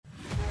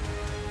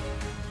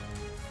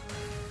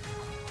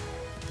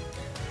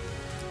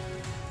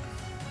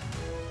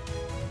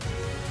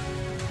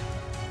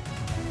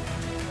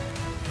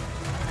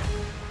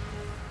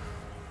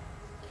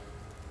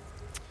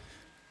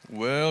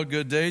Well,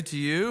 good day to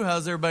you.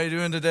 How's everybody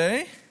doing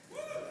today?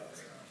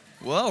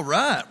 Well,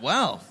 right.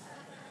 Wow.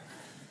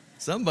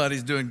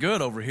 Somebody's doing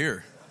good over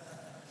here.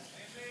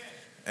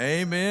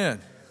 Amen.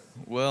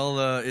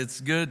 Well, it's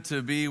good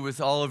to be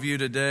with all of you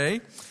today.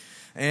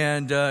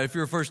 And if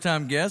you're a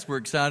first-time guest, we're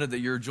excited that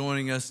you're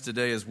joining us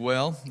today as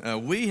well.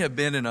 We have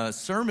been in a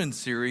sermon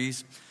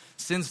series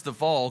since the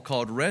fall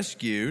called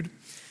Rescued,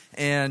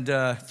 and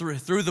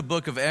through the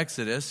book of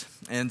Exodus.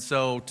 And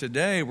so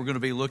today we're going to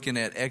be looking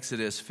at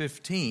Exodus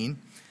 15.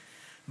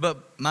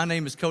 But my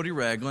name is Cody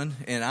Ragland,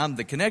 and I'm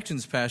the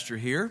Connections pastor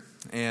here.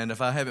 And if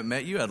I haven't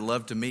met you, I'd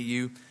love to meet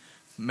you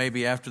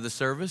maybe after the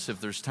service if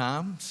there's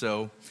time.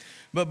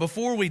 But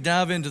before we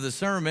dive into the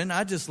sermon,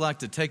 I'd just like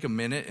to take a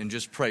minute and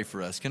just pray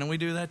for us. Can we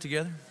do that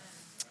together?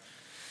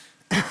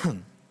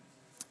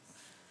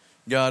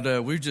 God,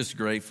 we're just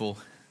grateful,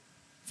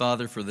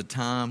 Father, for the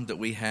time that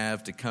we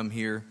have to come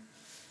here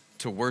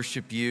to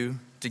worship you,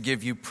 to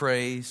give you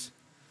praise,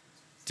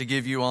 to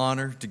give you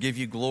honor, to give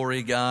you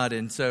glory, God.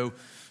 And so,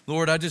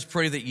 Lord, I just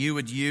pray that you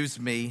would use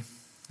me,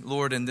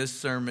 Lord, in this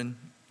sermon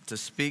to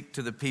speak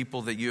to the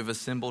people that you have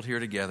assembled here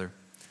together.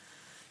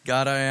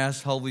 God, I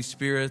ask, Holy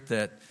Spirit,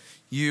 that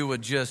you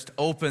would just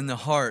open the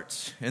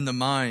hearts and the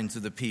minds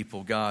of the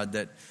people, God,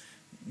 that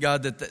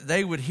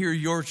they would hear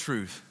your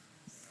truth,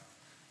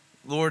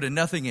 Lord, and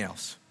nothing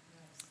else.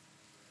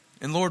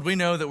 And Lord, we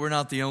know that we're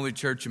not the only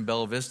church in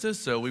Bella Vista,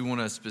 so we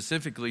want to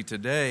specifically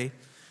today,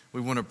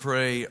 we want to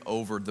pray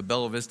over the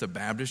Bella Vista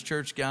Baptist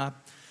Church, God.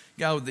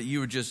 God, that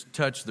you would just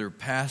touch their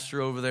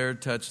pastor over there,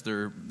 touch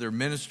their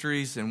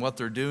ministries and what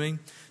they're doing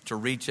to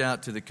reach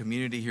out to the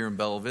community here in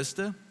Bella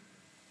Vista.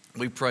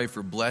 We pray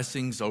for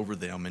blessings over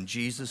them. In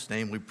Jesus'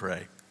 name we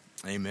pray.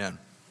 Amen.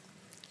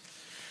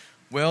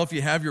 Well, if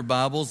you have your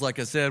Bibles, like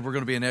I said, we're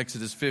going to be in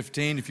Exodus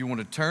 15. If you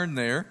want to turn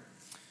there,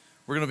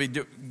 we're going to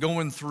be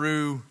going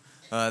through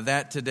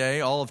that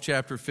today, all of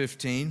chapter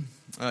 15.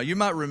 You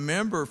might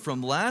remember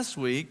from last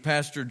week,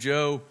 Pastor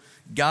Joe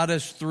got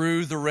us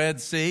through the Red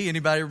Sea.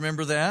 Anybody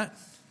remember that?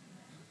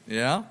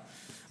 Yeah.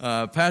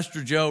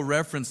 Pastor Joe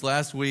referenced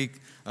last week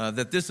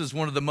that this is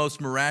one of the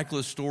most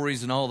miraculous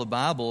stories in all the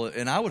Bible,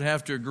 and I would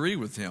have to agree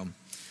with him.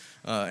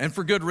 And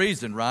for good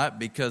reason, right?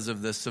 Because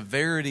of the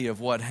severity of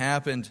what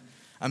happened.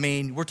 I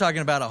mean, we're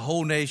talking about a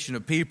whole nation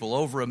of people.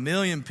 Over 1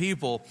 million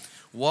people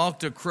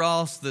walked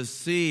across the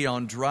sea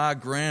on dry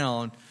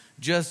ground.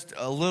 Just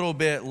a little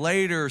bit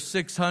later,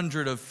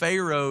 600 of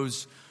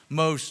Pharaoh's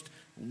most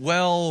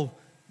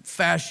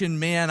well-fashioned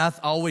men. I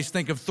always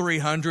think of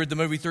 300, the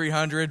movie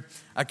 300.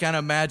 I kind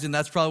of imagine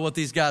that's probably what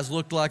these guys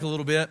looked like a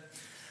little bit.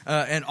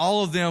 And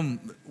all of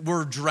them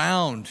were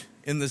drowned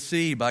in the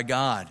sea by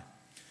God.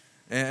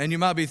 And you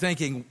might be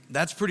thinking,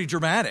 that's pretty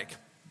dramatic.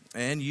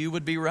 And you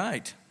would be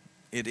right.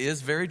 It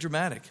is very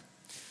dramatic.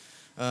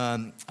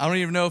 I don't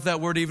even know if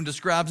that word even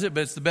describes it,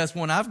 but it's the best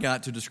one I've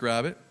got to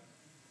describe it.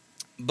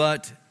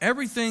 But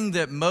everything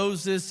that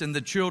Moses and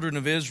the children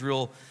of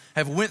Israel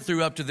have went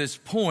through up to this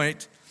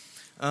point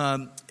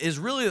is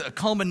really a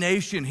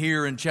culmination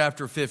here in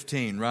chapter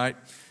 15, right?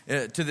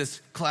 To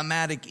this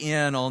climatic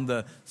end on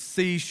the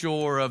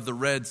seashore of the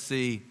Red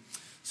Sea.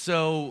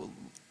 So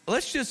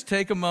let's just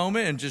take a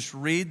moment and just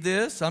read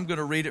this. I'm going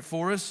to read it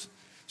for us,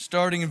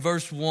 starting in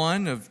verse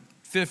 1 of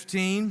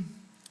 15.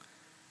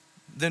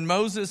 Then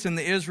Moses and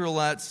the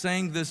Israelites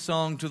sang this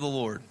song to the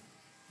Lord.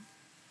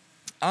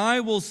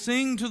 I will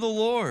sing to the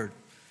Lord,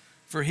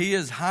 for he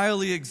is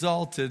highly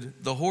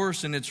exalted, the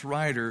horse and its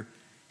rider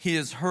he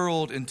is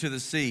hurled into the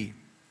sea.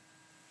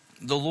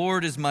 The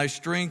Lord is my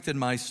strength and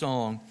my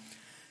song.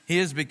 He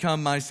has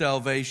become my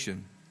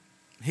salvation.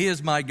 He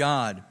is my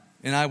God,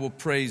 and I will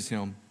praise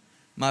him.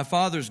 My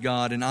father's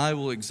God, and I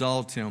will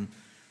exalt him.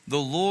 The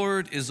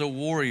Lord is a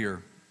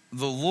warrior.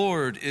 The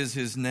Lord is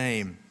his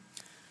name.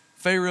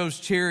 Pharaoh's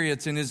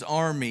chariots and his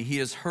army he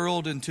has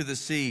hurled into the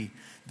sea.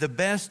 The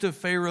best of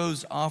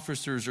Pharaoh's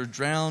officers are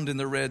drowned in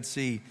the Red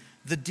Sea.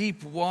 The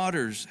deep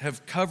waters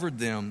have covered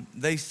them.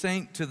 They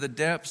sank to the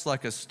depths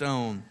like a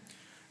stone.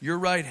 Your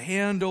right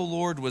hand, O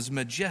Lord, was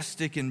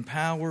majestic in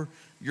power.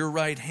 Your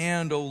right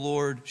hand, O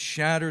Lord,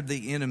 shattered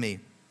the enemy.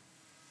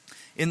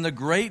 In the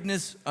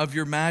greatness of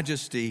your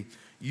majesty,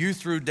 you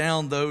threw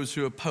down those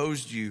who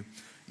opposed you.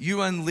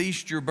 You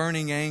unleashed your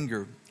burning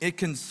anger. It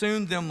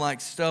consumed them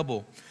like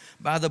stubble.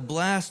 By the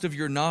blast of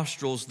your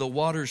nostrils, the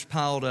waters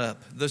piled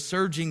up. The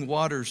surging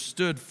waters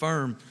stood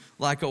firm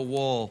like a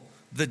wall.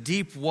 The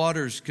deep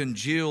waters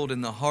congealed in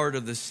the heart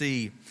of the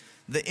sea.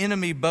 The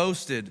enemy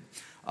boasted,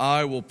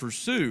 I will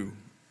pursue.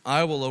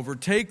 I will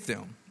overtake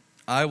them.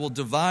 I will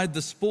divide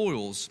the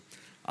spoils.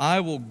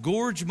 I will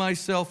gorge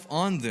myself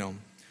on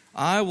them.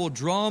 I will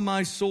draw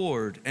my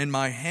sword, and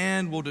my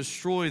hand will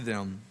destroy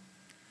them.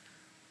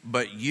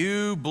 But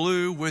you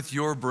blew with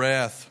your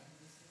breath,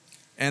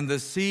 and the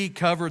sea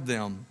covered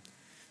them.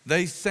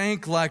 They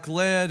sank like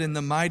lead in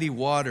the mighty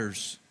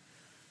waters.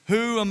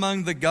 Who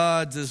among the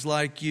gods is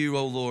like you,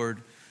 O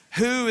Lord?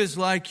 Who is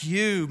like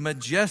you,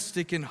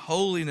 majestic in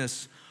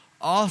holiness,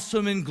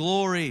 awesome in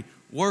glory,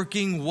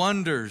 working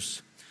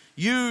wonders?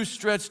 You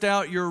stretched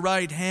out your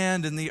right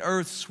hand, and the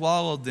earth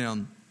swallowed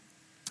them.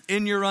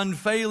 In your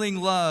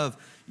unfailing love,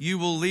 you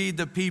will lead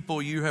the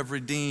people you have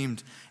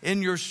redeemed.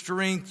 In your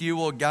strength, you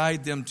will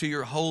guide them to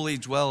your holy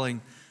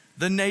dwelling.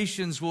 The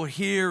nations will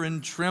hear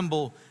and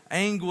tremble.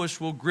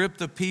 Anguish will grip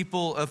the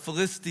people of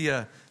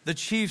Philistia. The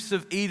chiefs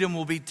of Edom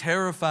will be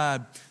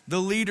terrified. The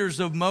leaders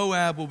of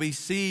Moab will be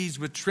seized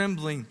with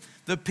trembling.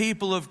 The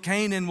people of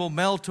Canaan will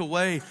melt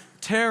away.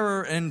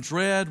 Terror and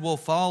dread will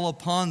fall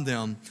upon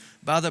them.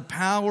 By the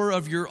power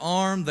of your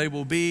arm, they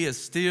will be as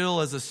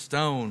still as a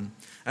stone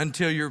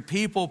until your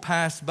people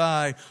pass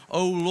by.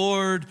 O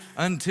Lord,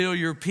 until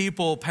your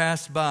people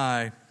pass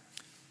by,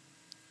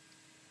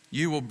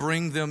 you will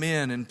bring them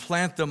in and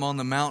plant them on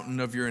the mountain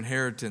of your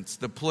inheritance,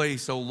 the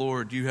place, O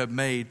Lord, you have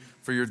made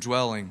for your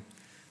dwelling.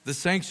 The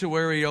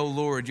sanctuary, O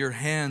Lord, your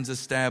hands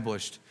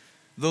established.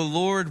 The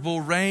Lord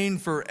will reign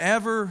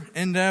forever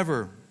and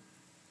ever.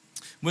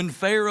 When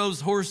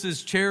Pharaoh's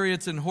horses,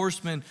 chariots, and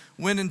horsemen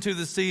went into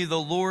the sea, the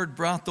Lord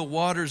brought the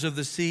waters of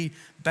the sea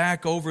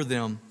back over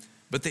them.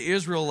 But the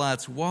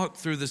Israelites walked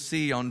through the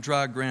sea on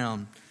dry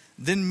ground.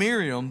 Then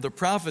Miriam, the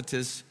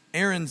prophetess,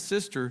 Aaron's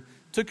sister,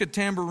 took a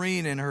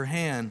tambourine in her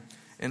hand,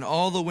 and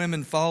all the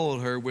women followed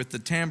her with the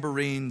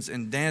tambourines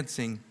and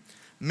dancing.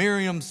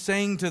 Miriam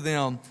sang to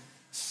them,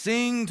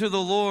 "Sing to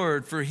the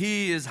Lord, for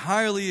he is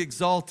highly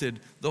exalted.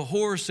 The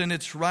horse and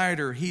its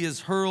rider he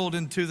is hurled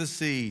into the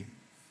sea."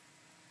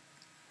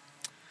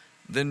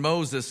 Then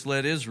Moses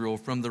led Israel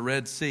from the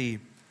Red Sea,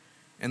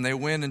 and they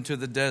went into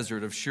the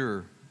desert of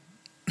Shur.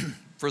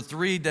 For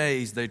 3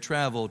 days they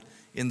traveled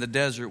in the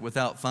desert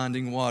without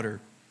finding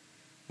water.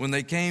 When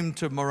they came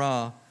to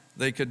Marah,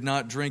 they could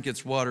not drink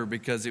its water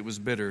because it was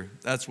bitter.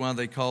 That's why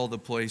they called the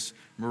place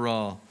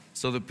Marah.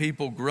 So the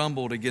people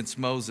grumbled against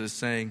Moses,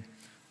 saying,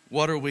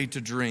 "What are we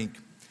to drink?"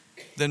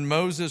 Then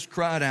Moses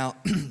cried out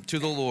to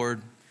the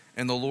Lord,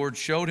 and the Lord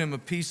showed him a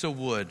piece of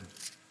wood,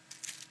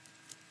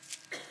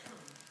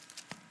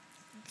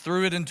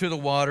 threw it into the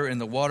water, and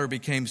the water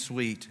became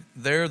sweet.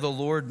 There the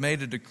Lord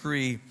made a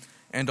decree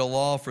and a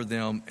law for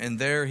them, and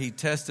there he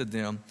tested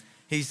them.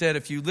 He said,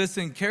 "If you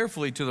listen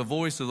carefully to the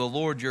voice of the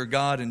Lord your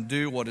God and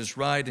do what is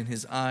right in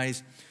his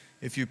eyes,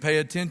 if you pay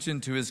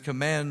attention to his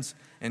commands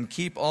and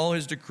keep all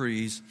his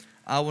decrees,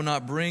 I will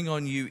not bring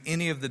on you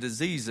any of the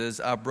diseases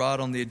I brought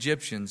on the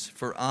Egyptians,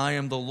 for I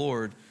am the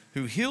Lord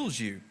who heals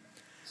you."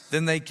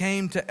 Then they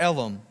came to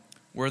Elim,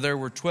 where there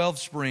were 12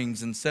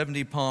 springs and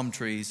 70 palm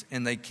trees,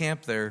 and they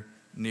camped there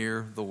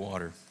near the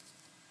water.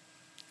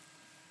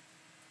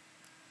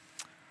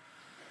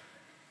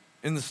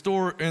 In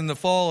the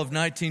fall of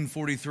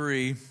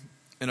 1943,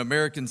 an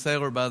American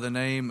sailor by the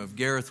name of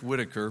Gareth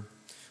Whitaker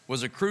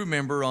was a crew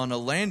member on a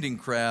landing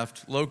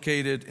craft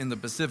located in the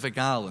Pacific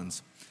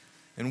Islands.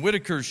 And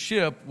Whitaker's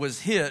ship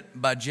was hit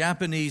by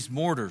Japanese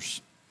mortars.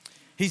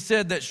 He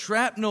said that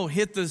shrapnel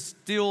hit the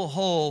steel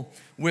hull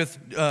with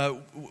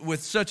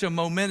such a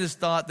momentous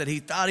thought that he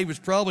thought he was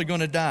probably going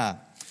to die.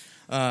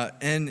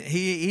 And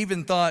he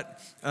even thought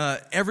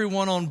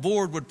everyone on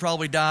board would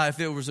probably die if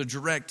it was a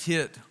direct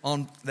hit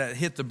that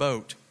hit the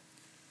boat.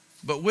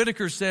 But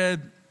Whitaker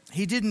said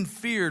he didn't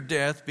fear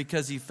death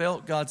because he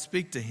felt God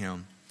speak to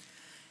him.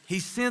 He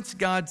sensed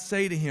God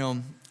say to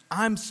him,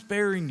 "I'm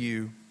sparing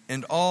you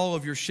and all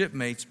of your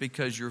shipmates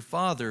because your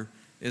father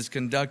is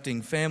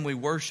conducting family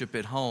worship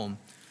at home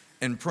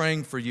and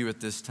praying for you at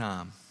this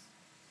time."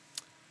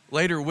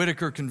 Later,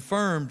 Whitaker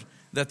confirmed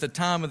that the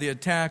time of the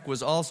attack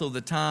was also the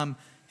time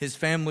his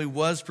family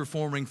was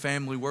performing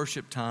family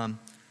worship time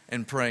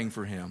and praying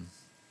for him.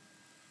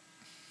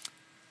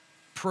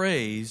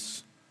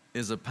 Praise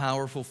is a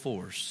powerful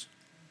force.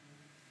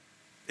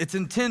 It's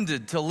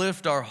intended to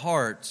lift our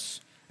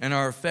hearts and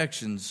our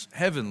affections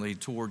heavenly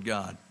toward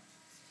God.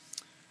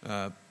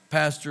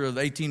 Pastor of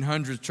the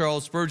 1800s,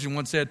 Charles Spurgeon,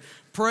 once said,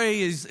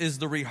 "Praise is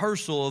the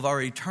rehearsal of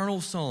our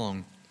eternal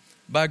song.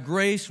 By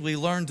grace we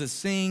learn to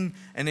sing,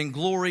 and in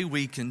glory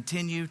we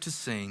continue to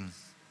sing."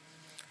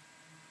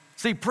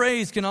 See,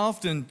 praise can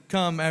often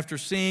come after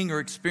seeing or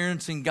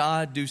experiencing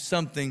God do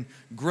something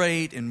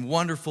great and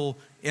wonderful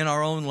in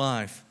our own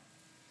life.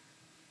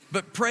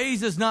 But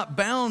praise is not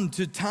bound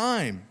to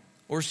time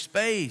or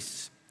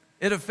space.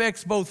 It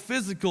affects both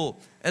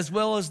physical as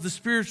well as the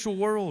spiritual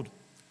world.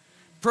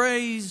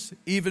 Praise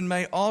even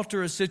may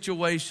alter a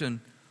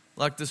situation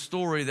like the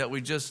story that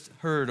we just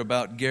heard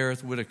about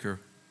Gareth Whitaker.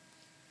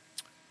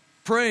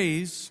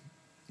 Praise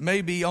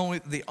may be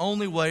the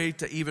only way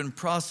to even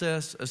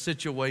process a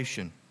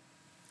situation.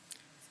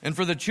 And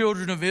for the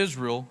children of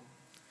Israel,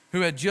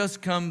 who had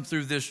just come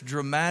through this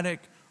dramatic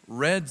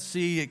Red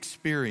Sea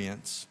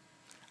experience,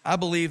 I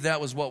believe that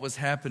was what was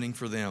happening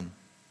for them.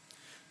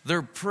 They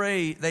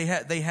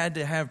had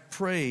to have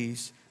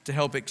praise to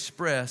help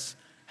express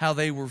how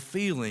they were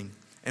feeling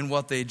and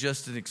what they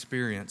just had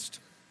experienced.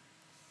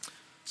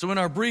 So in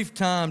our brief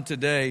time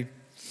today,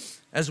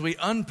 as we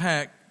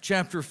unpack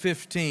chapter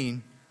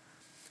 15,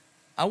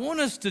 I want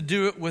us to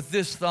do it with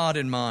this thought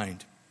in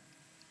mind.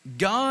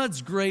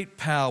 God's great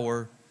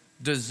power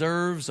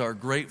deserves our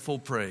grateful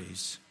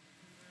praise.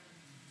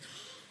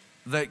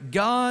 That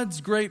God's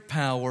great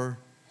power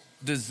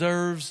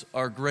deserves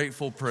our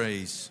grateful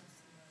praise.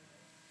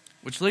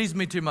 Which leads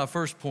me to my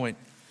first point.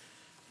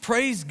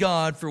 Praise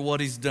God for what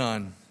he's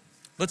done.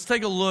 Let's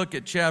take a look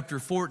at chapter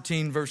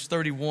 14, verse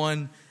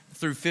 31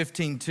 through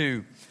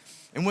 15:2.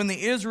 And when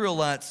the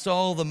Israelites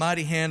saw the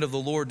mighty hand of the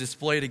Lord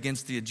displayed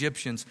against the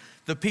Egyptians,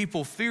 the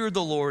people feared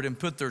the Lord and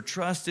put their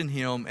trust in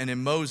him and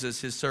in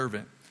Moses, his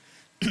servant.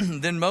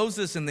 Then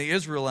Moses and the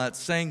Israelites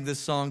sang this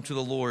song to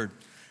the Lord.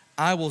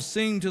 I will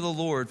sing to the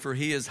Lord, for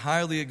he is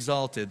highly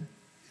exalted.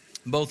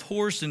 Both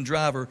horse and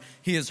driver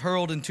he is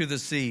hurled into the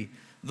sea.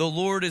 The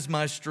Lord is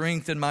my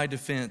strength and my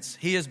defense.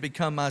 He has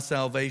become my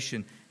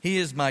salvation. He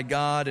is my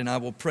God, and I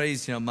will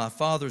praise him, my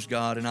Father's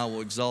God, and I will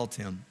exalt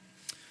him.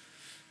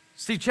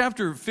 See,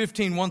 chapter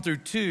 15, 1 through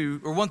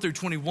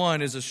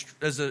 21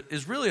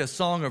 is really a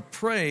song of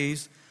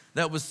praise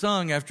that was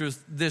sung after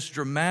this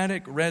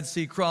dramatic Red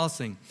Sea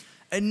crossing.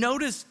 And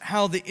notice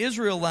how the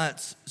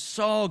Israelites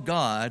saw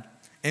God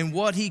and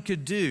what he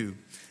could do.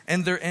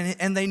 And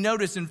they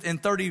notice in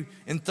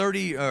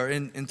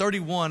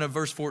 31 of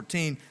verse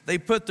 14, they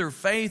put their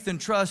faith and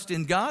trust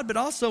in God, but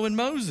also in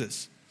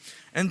Moses.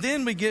 And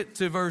then we get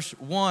to verse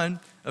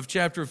 1 of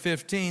chapter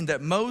 15,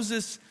 that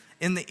Moses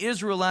and the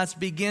Israelites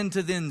begin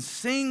to then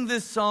sing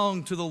this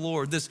song to the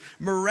Lord, this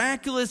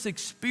miraculous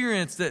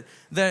experience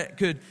that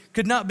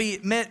could not be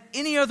met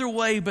any other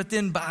way but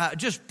then by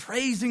just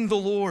praising the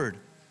Lord.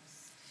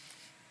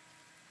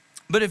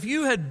 But if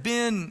you had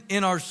been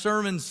in our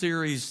sermon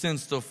series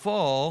since the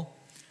fall,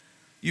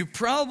 you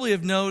probably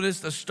have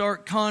noticed a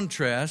stark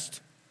contrast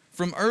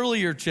from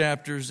earlier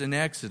chapters in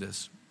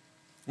Exodus,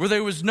 where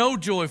there was no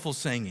joyful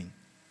singing,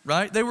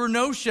 right? There were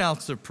no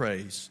shouts of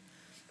praise.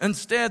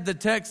 Instead, the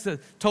text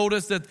told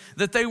us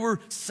that they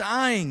were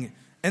sighing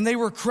and they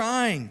were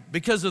crying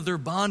because of their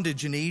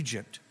bondage in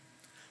Egypt.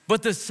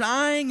 But the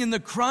sighing and the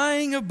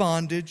crying of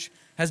bondage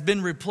has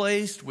been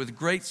replaced with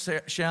great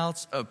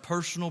shouts of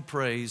personal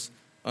praise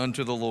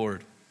unto the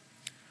Lord.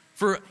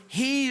 For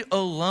he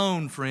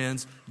alone,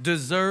 friends,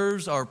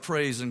 deserves our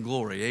praise and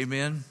glory.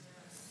 Amen?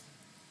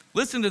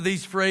 Listen to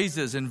these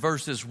phrases in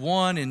verses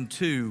 1 and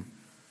 2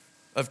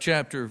 of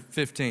chapter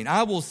 15.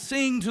 I will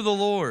sing to the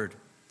Lord.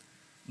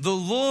 The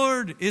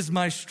Lord is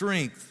my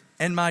strength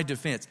and my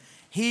defense.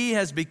 He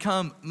has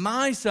become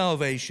my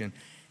salvation.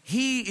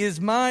 He is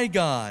my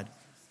God.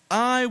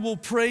 I will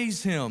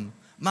praise him.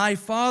 My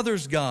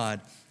Father's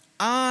God.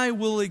 I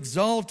will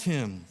exalt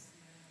him.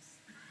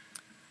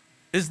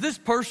 Is this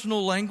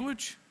personal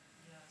language?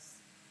 Yes.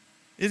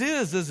 It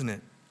is, isn't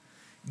it?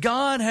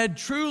 God had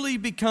truly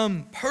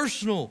become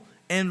personal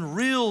and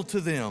real to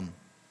them.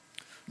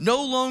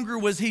 No longer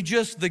was he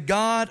just the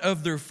God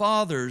of their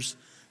fathers,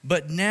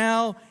 but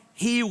now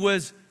he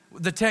was,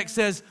 the text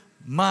says,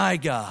 my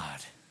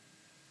God.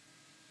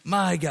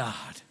 My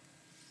God.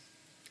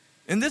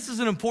 And this is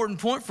an important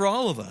point for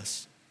all of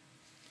us.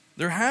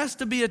 There has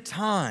to be a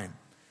time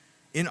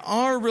in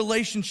our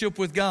relationship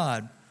with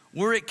God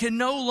where we can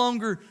no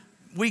longer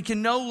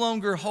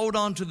hold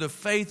on to the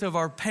faith of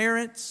our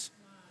parents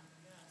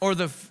or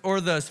the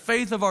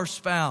faith of our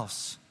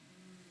spouse.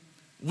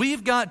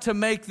 We've got to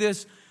make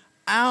this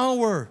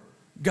our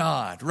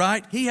God,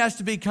 right? He has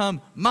to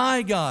become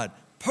my God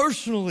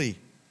personally.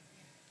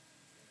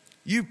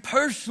 You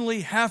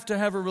personally have to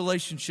have a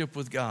relationship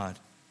with God.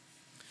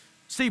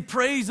 See,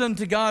 praise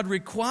unto God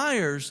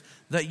requires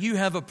that you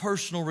have a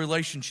personal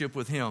relationship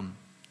with him.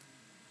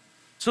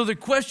 So the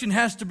question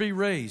has to be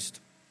raised.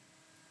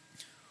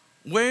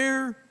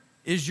 Where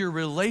is your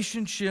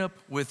relationship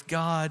with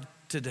God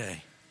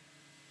today?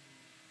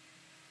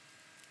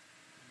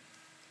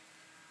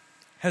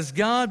 Has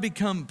God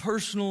become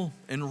personal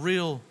and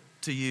real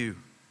to you?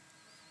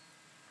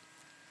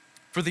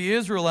 For the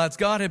Israelites,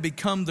 God had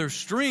become their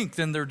strength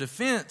and their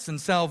defense and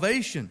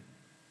salvation.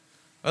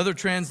 Other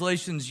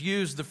translations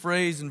use the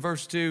phrase in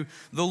verse 2,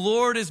 the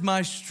Lord is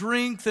my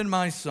strength and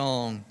my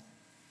song.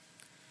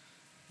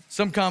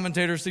 Some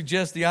commentators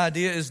suggest the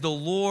idea is the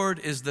Lord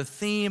is the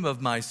theme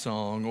of my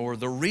song or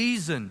the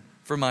reason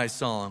for my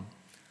song.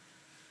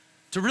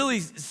 To really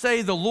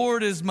say the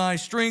Lord is my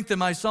strength and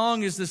my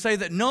song is to say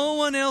that no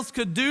one else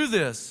could do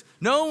this.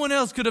 No one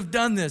else could have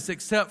done this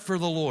except for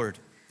the Lord.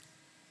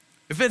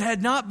 If it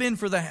had not been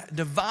for the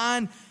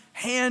divine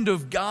hand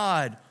of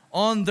God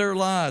on their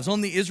lives,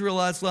 on the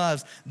Israelites'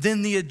 lives,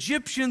 then the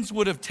Egyptians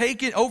would have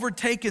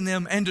overtaken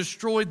them and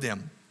destroyed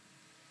them.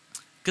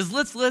 Because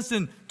let's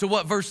listen to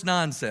what verse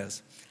 9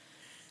 says.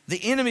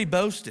 The enemy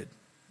boasted,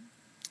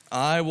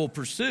 I will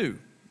pursue,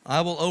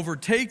 I will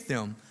overtake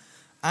them,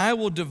 I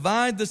will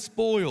divide the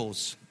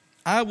spoils,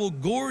 I will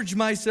gorge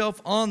myself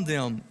on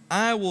them,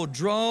 I will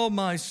draw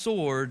my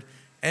sword,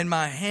 and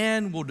my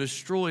hand will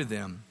destroy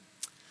them.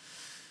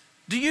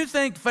 Do you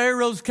think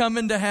Pharaoh's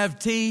coming to have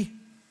tea?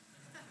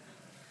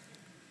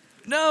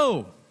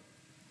 No.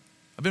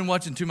 I've been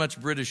watching too much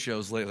British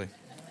shows lately.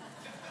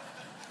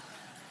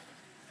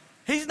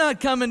 He's not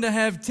coming to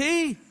have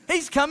tea.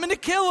 He's coming to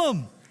kill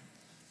him.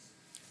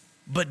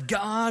 But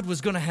God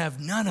was going to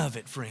have none of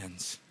it,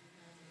 friends.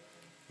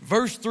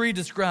 Verse 3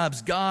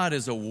 describes God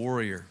as a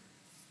warrior.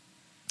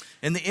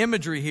 And the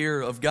imagery here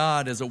of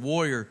God as a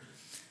warrior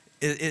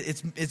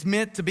It's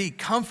meant to be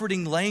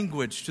comforting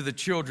language to the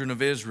children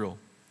of Israel.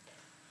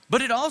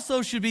 But it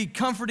also should be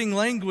comforting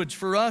language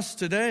for us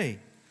today,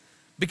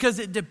 because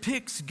it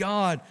depicts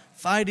God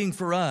fighting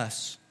for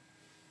us.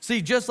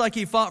 See, just like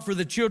he fought for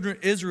the children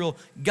of Israel,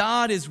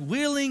 God is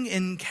willing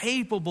and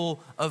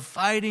capable of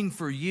fighting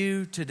for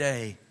you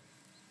today.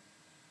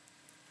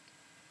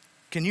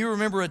 Can you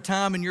remember a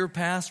time in your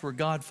past where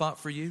God fought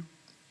for you?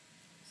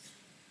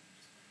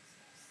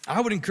 I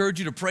would encourage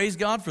you to praise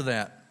God for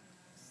that.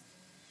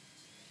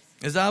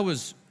 As I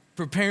was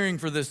preparing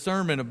for this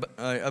sermon,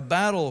 a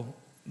battle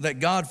that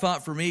God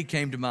fought for me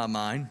came to my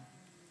mind.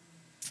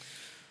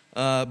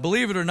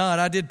 Believe it or not,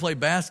 I did play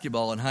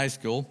basketball in high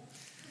school.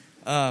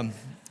 And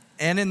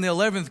in the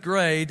 11th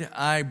grade,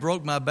 I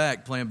broke my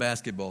back playing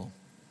basketball.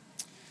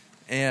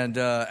 And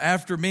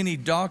after many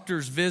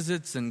doctor's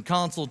visits and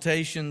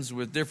consultations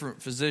with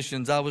different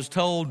physicians, I was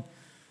told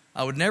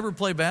I would never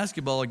play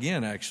basketball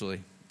again,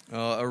 actually,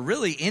 or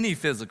really any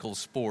physical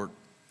sport,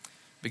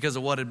 because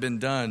of what had been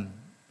done.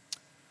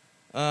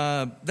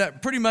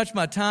 That pretty much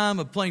my time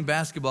of playing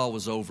basketball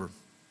was over.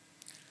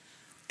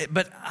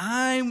 But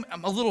I'm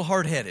a little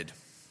hard-headed.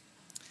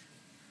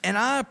 And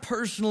I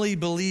personally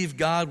believe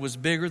God was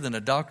bigger than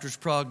a doctor's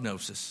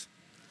prognosis.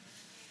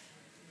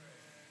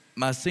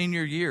 My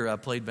senior year, I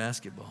played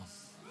basketball.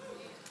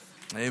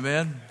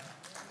 Amen.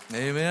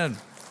 Amen.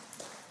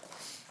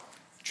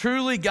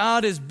 Truly,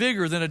 God is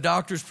bigger than a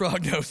doctor's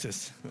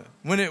prognosis.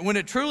 When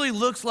it truly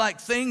looks like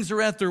things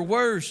are at their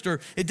worst,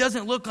 or it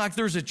doesn't look like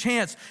there's a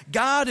chance,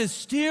 God is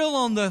still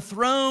on the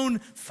throne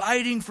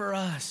fighting for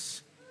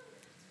us.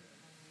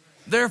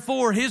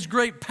 Therefore, his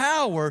great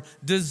power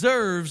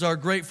deserves our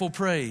grateful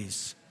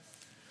praise.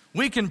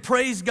 We can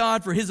praise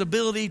God for his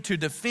ability to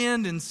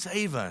defend and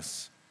save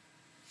us.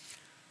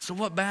 So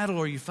what battle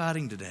are you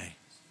fighting today?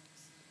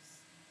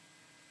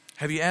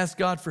 Have you asked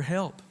God for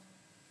help?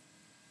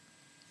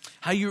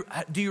 Have you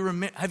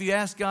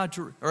asked God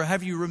to, or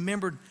have you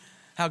remembered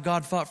how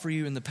God fought for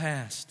you in the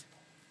past?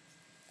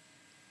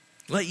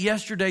 Let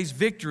yesterday's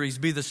victories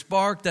be the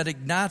spark that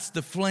ignites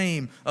the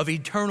flame of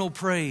eternal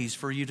praise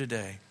for you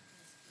today.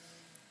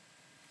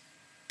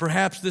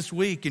 Perhaps this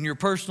week in your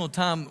personal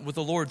time with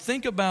the Lord,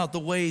 think about the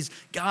ways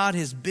God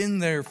has been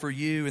there for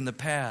you in the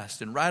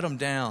past and write them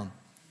down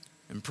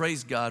and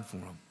praise God for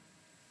them.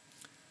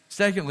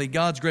 Secondly,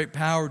 God's great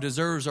power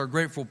deserves our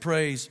grateful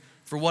praise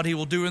for what he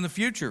will do in the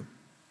future.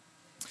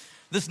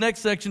 This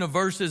next section of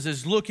verses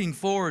is looking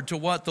forward to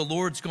what the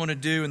Lord's going to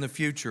do in the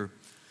future.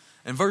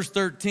 And verse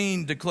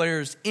 13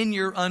 declares, "In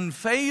your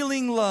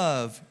unfailing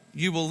love,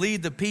 you will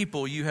lead the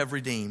people you have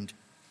redeemed.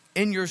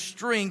 In your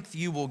strength,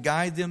 you will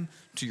guide them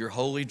to your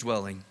holy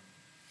dwelling."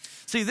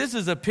 See, this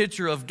is a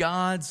picture of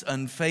God's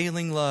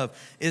unfailing love.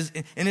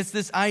 And it's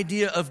this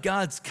idea of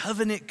God's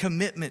covenant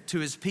commitment to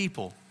his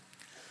people.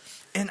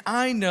 And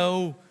I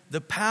know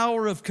the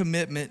power of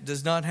commitment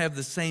does not have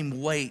the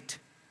same weight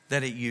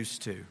that it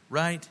used to,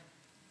 right?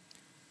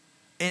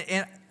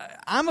 And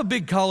I'm a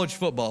big college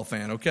football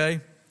fan,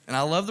 okay? And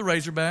I love the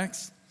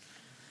Razorbacks.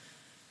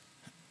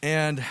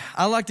 And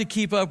I like to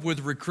keep up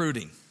with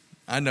recruiting.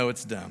 I know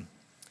it's dumb,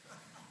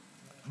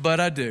 but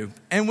I do.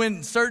 And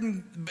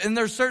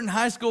there's certain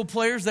high school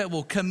players that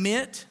will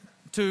commit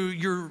to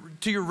your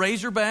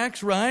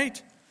Razorbacks,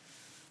 right?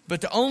 But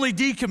to only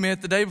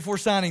decommit the day before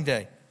signing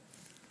day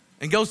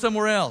and go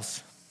somewhere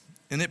else.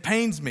 And it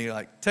pains me,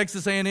 like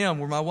Texas A&M,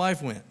 where my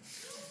wife went.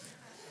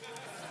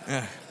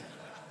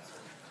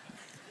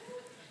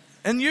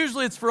 And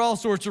usually it's for all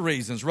sorts of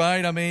reasons,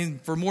 right? I mean,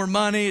 for more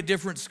money at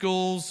different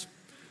schools,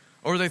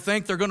 or they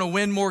think they're going to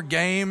win more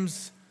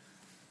games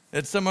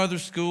at some other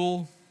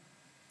school,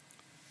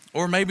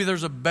 or maybe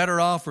there's a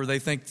better offer they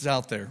think is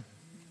out there.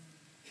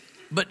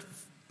 But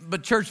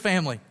church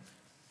family,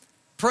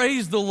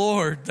 praise the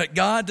Lord that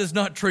God does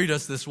not treat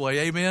us this way,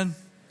 amen?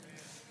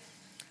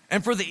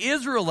 And for the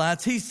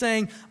Israelites, he's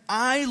saying,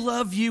 I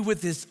love you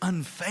with this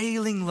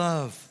unfailing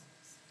love.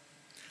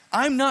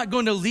 I'm not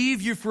going to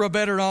leave you for a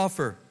better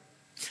offer.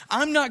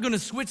 I'm not going to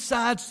switch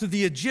sides to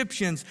the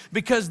Egyptians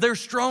because they're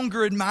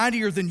stronger and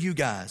mightier than you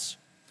guys,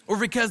 or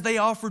because they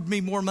offered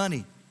me more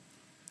money.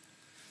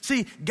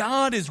 See,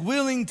 God is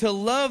willing to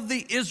love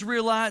the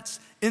Israelites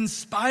in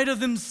spite of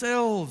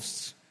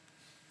themselves.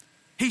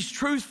 He's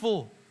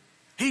truthful.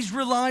 He's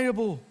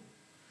reliable.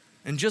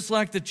 And just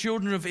like the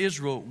children of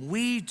Israel,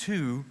 we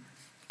too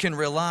can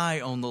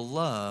rely on the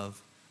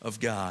love of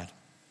God.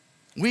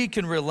 We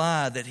can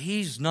rely that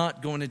he's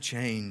not going to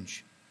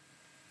change.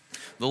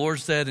 The Lord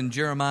said in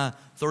Jeremiah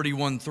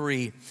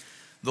 31:3,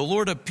 "The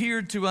Lord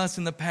appeared to us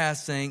in the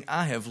past, saying,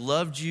 I have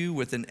loved you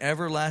with an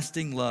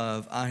everlasting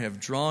love. I have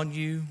drawn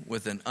you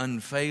with an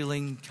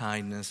unfailing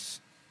kindness."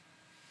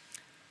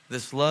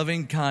 This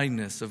loving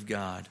kindness of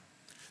God,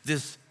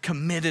 this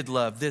committed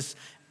love, this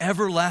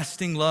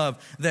everlasting love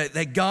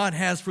that God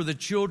has for the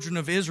children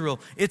of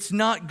Israel, it's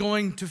not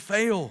going to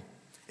fail.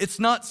 It's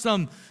not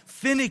some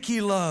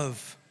finicky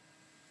love.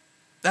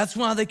 That's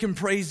why they can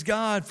praise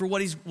God for what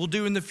he will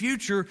do in the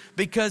future,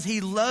 because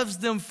he loves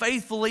them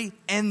faithfully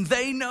and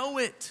they know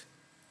it.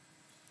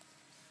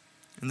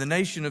 And the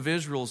nation of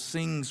Israel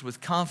sings with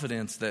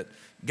confidence that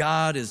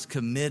God is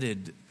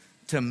committed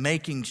to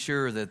making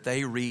sure that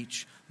they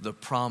reach the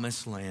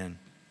promised land.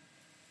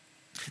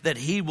 That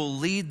he will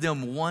lead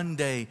them one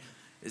day,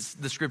 as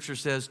the scripture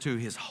says, to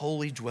his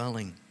holy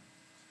dwelling.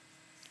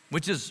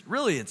 Which is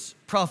really, it's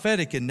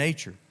prophetic in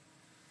nature.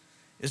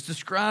 It's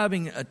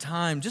describing a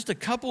time just a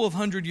couple of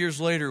hundred years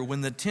later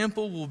when the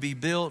temple will be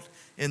built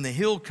in the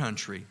hill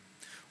country,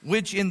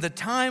 which in the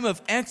time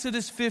of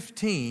Exodus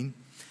 15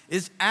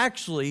 is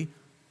actually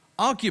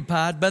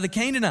occupied by the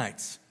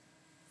Canaanites.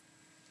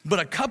 But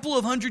a couple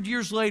of hundred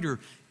years later,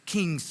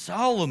 King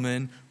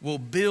Solomon will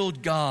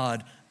build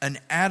God an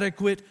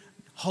adequate,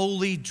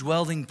 holy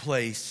dwelling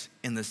place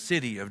in the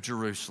city of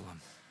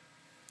Jerusalem.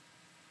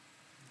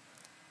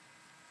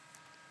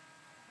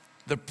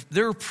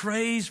 Their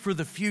praise for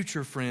the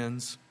future,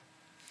 friends,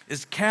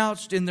 is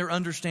couched in their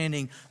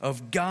understanding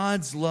of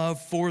God's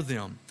love for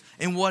them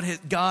and what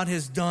God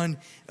has done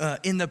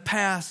in the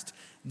past.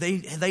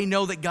 They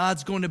know that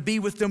God's going to be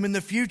with them in the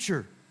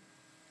future.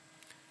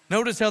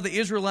 Notice how the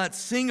Israelites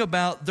sing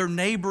about their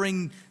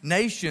neighboring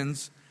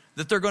nations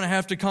that they're going to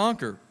have to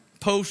conquer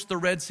post the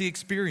Red Sea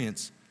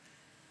experience.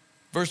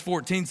 Verse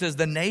 14 says,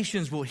 the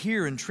nations will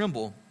hear and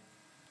tremble.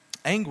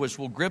 Anguish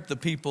will grip the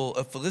people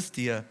of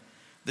Philistia.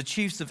 The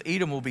chiefs of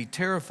Edom will be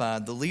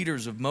terrified. The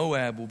leaders of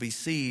Moab will be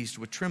seized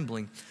with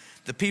trembling.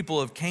 The people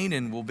of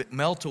Canaan will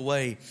melt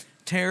away.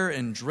 Terror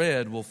and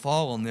dread will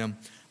fall on them.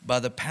 By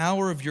the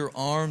power of your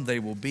arm, they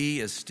will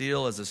be as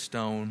still as a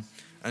stone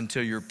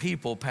until your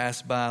people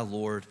pass by,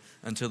 Lord,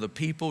 until the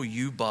people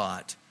you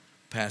bought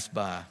pass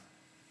by.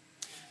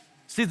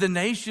 See, the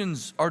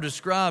nations are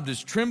described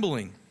as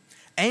trembling.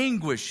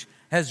 Anguish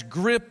has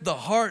gripped the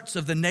hearts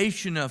of the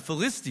nation of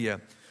Philistia,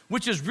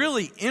 which is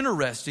really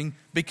interesting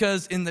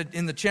because in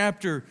the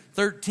chapter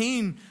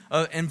 13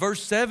 and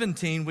verse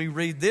 17, we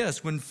read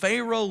this: when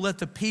Pharaoh let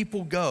the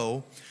people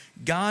go,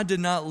 God did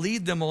not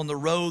lead them on the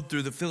road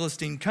through the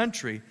Philistine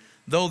country,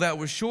 though that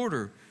was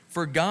shorter.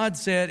 For God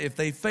said if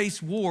they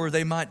face war,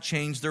 they might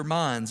change their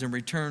minds and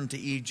return to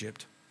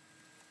Egypt.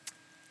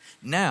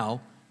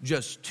 Now,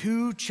 just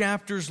 2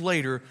 chapters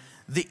later,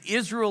 the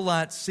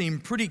Israelites seem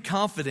pretty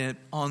confident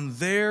on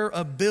their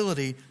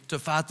ability to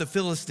fight the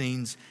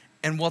Philistines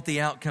and what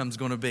the outcome's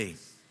going to be.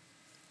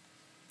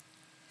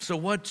 So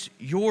what's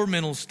your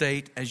mental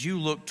state as you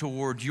look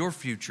toward your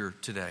future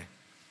today?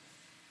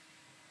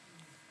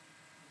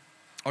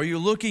 Are you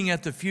looking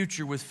at the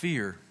future with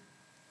fear?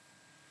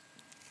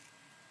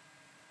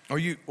 Are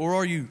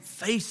you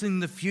facing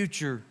the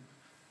future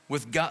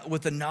with God,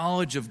 with the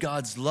knowledge of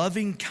God's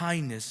loving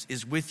kindness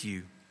is with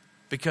you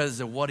because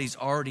of what he's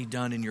already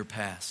done in your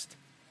past?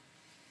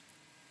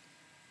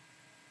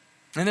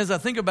 And as I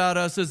think about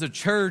us as a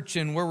church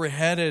and where we're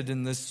headed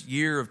in this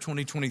year of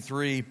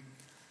 2023,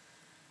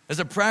 as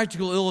a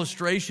practical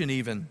illustration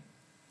even,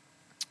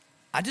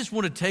 I just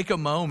want to take a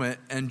moment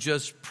and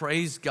just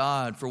praise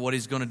God for what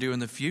he's going to do in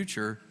the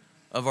future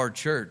of our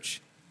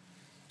church.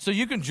 So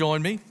you can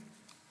join me.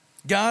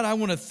 God, I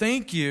want to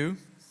thank you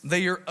that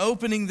you're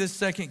opening this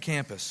second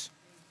campus.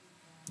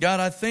 God,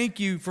 I thank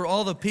you for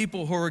all the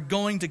people who are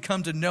going to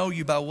come to know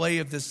you by way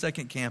of this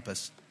second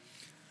campus.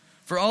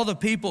 For all the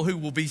people who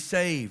will be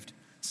saved,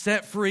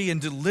 set free,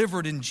 and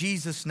delivered in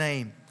Jesus'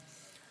 name.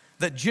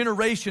 That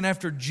generation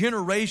after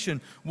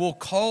generation will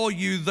call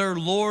you their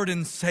Lord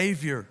and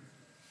Savior.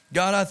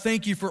 God, I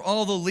thank you for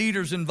all the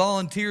leaders and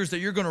volunteers that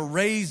you're going to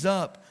raise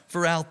up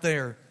for out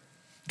there.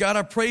 God,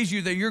 I praise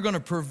you that you're going to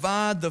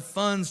provide the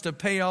funds to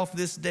pay off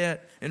this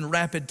debt in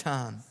rapid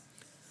time.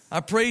 I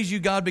praise you,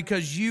 God,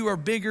 because you are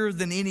bigger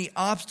than any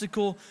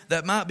obstacle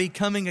that might be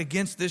coming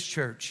against this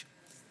church.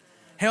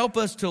 Help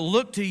us to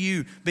look to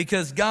you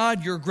because,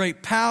 God, your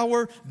great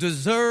power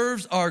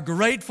deserves our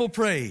grateful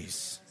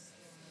praise.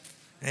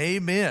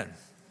 Amen.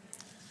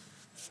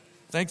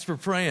 Thanks for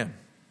praying.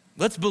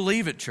 Let's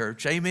believe it,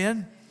 church.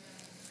 Amen.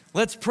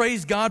 Let's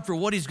praise God for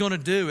what he's going to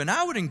do. And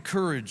I would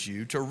encourage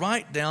you to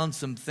write down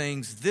some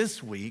things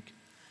this week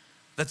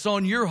that's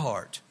on your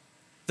heart,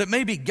 that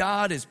maybe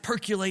God is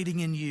percolating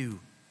in you,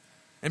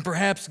 and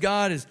perhaps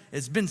God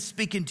has been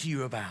speaking to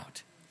you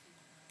about.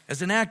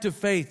 As an act of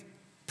faith,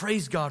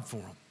 praise God for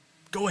them.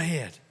 Go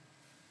ahead.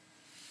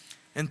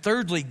 And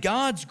thirdly,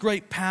 God's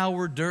great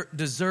power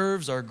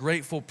deserves our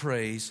grateful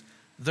praise.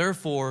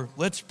 Therefore,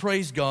 let's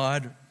praise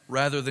God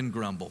rather than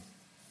grumble.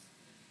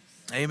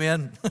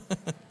 Amen.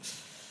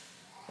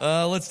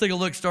 Let's take a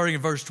look starting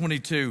in verse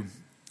 22.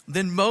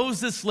 Then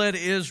Moses led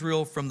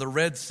Israel from the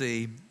Red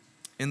Sea,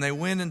 and they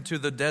went into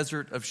the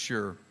desert of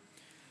Shur.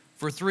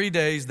 For 3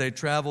 days they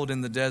traveled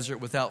in the desert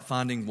without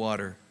finding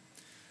water.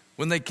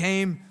 When they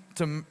came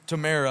to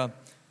Marah,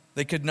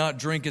 they could not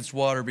drink its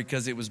water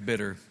because it was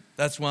bitter.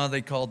 That's why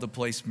they called the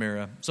place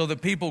Marah. So the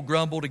people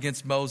grumbled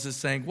against Moses,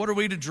 saying, "What are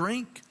we to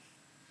drink?"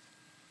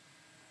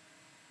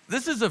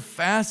 This is a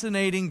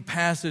fascinating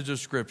passage of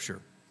Scripture.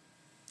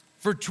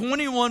 For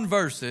 21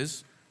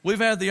 verses, we've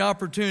had the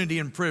opportunity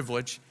and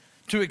privilege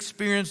to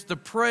experience the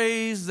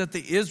praise that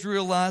the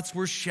Israelites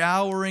were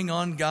showering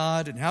on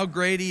God and how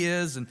great he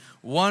is and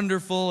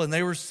wonderful, and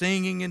they were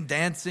singing and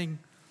dancing.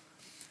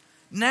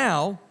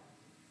 Now,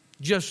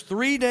 just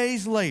 3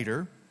 days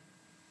later,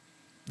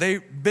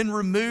 they've been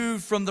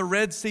removed from the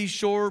Red Sea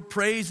shore,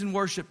 praise and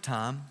worship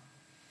time,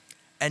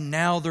 and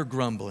now they're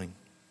grumbling.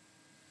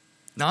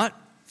 Not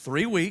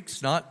 3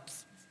 weeks, not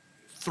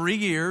 3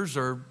 years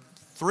or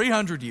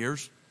 300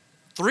 years,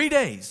 3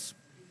 days.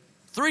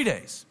 3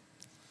 days.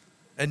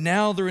 And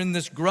now they're in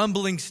this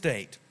grumbling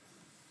state.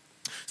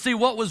 See,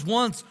 what was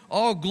once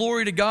all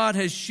glory to God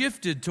has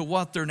shifted to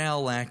what they're now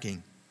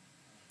lacking,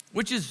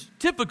 which is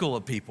typical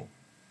of people.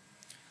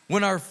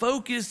 When our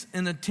focus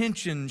and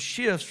attention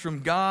shifts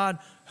from God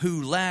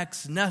who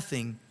lacks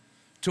nothing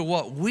to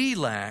what we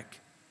lack,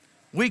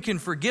 we can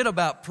forget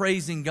about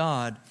praising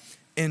God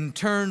and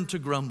turn to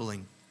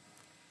grumbling.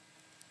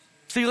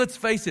 See, let's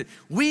face it,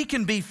 we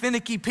can be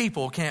finicky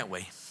people, can't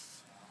we?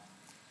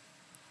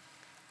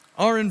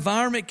 Our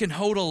environment can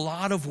hold a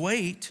lot of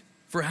weight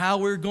for how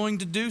we're going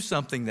to do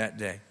something that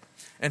day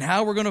and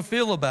how we're going to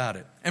feel about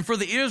it. And for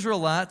the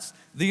Israelites,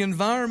 the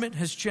environment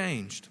has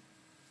changed.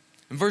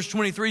 And verse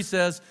 23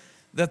 says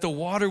that the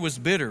water was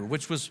bitter,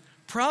 which was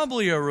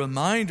probably a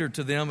reminder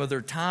to them of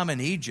their time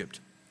in Egypt,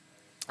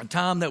 a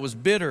time that was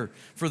bitter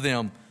for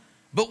them.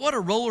 But what a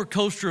roller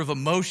coaster of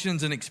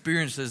emotions and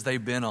experiences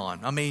they've been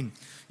on. I mean,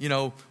 you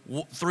know,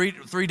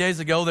 three days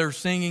ago they were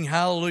singing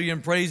hallelujah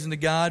and praising to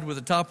God with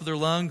the top of their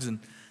lungs, and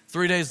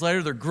 3 days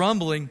later they're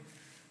grumbling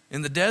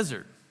in the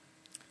desert.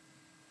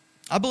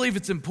 I believe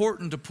it's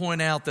important to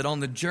point out that on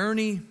the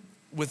journey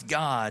with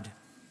God,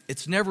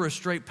 it's never a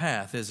straight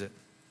path, is it?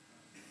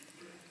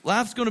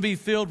 Life's going to be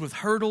filled with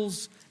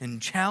hurdles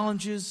and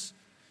challenges.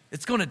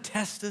 It's going to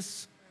test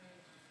us.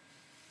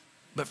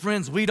 But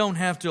friends, we don't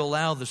have to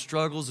allow the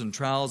struggles and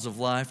trials of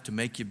life to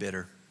make you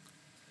bitter.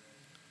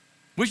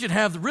 We should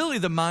have really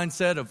the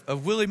mindset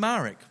of Willie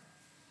Myrick.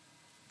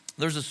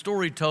 There's a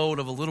story told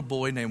of a little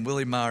boy named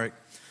Willie Myrick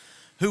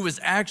who was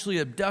actually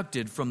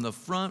abducted from the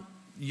front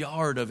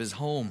yard of his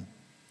home.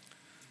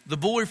 The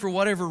boy, for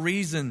whatever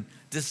reason,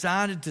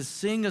 decided to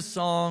sing a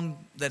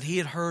song that he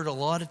had heard a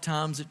lot of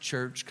times at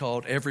church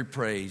called Every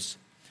Praise.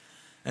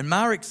 And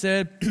Myrick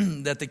said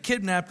that the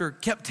kidnapper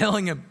kept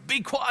telling him,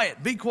 be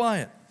quiet, be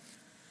quiet.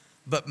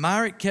 But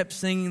Myrick kept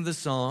singing the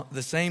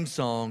same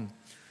song,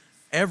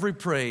 Every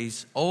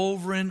Praise,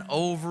 over and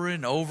over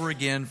and over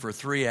again for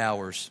 3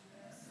 hours.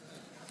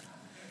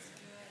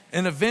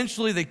 And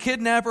eventually the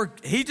kidnapper,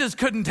 he just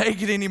couldn't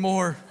take it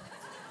anymore.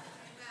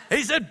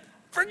 He said,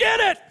 forget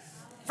it,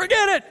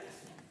 forget it.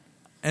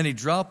 And he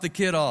dropped the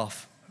kid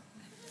off,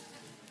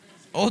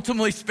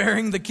 ultimately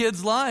sparing the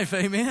kid's life,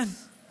 amen.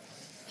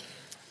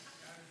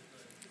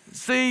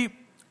 See,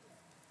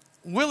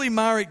 Willie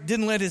Myrick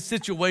didn't let his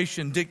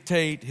situation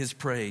dictate his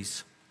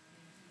praise.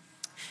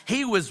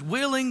 He was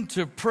willing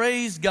to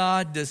praise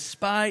God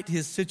despite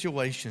his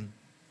situation.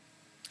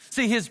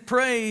 See, his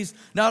praise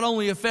not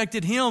only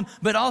affected him,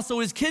 but also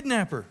his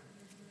kidnapper.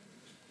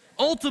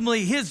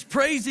 Ultimately, his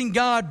praising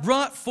God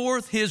brought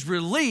forth his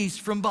release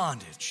from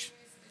bondage.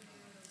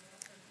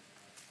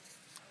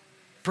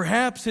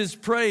 Perhaps his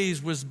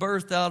praise was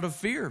birthed out of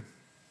fear.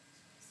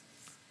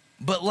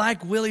 But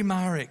like Willie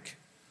Myrick,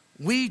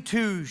 we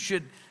too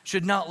should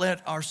not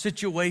let our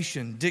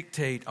situation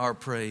dictate our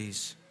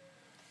praise.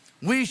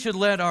 We should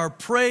let our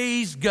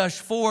praise gush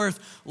forth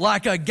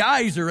like a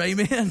geyser,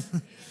 amen.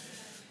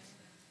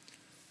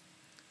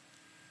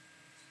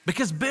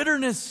 Because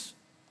bitterness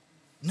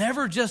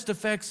never just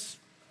affects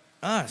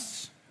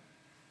us.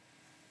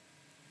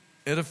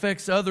 It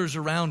affects others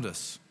around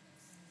us.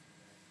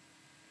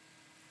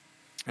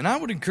 And I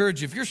would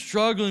encourage you, if you're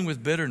struggling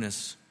with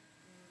bitterness,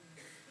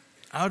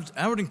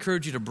 I would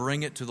encourage you to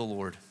bring it to the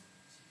Lord.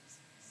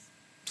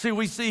 See,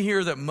 we see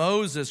here that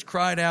Moses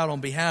cried out on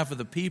behalf of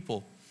the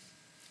people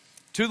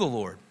to the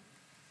Lord.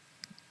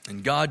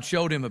 And God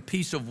showed him a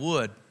piece of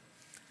wood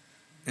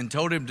and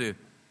told him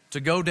to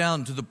go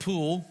down to the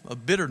pool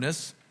of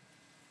bitterness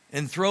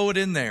and throw it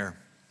in there.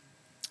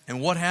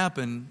 And what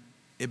happened?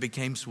 It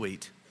became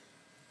sweet.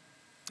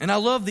 And I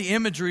love the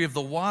imagery of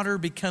the water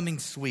becoming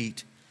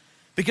sweet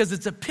because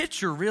it's a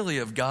picture really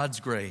of God's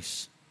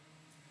grace.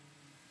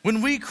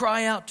 When we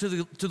cry out to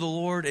the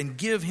Lord and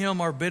give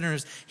him our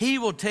bitterness, he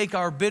will take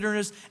our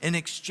bitterness and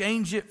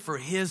exchange it for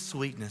his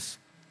sweetness.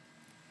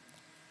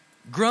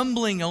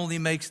 Grumbling only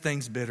makes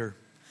things bitter,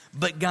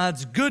 but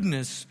God's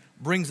goodness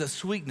brings a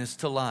sweetness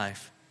to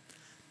life.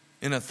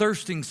 And a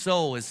thirsting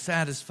soul is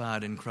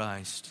satisfied in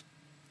Christ.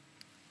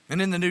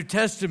 And in the New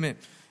Testament,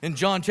 in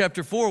John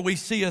chapter 4, we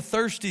see a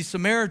thirsty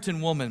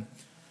Samaritan woman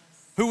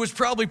who was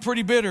probably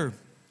pretty bitter,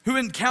 who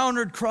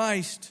encountered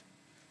Christ.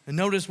 And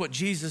notice what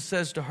Jesus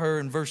says to her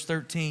in verse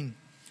 13.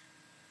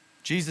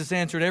 Jesus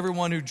answered,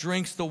 everyone who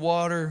drinks the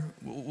water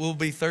will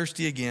be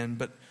thirsty again,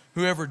 but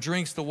whoever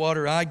drinks the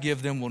water I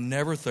give them will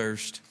never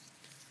thirst.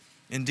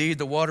 Indeed,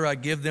 the water I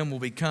give them will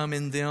become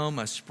in them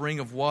a spring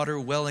of water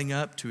welling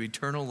up to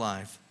eternal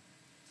life.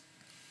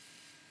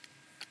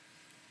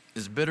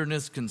 Is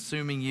bitterness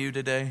consuming you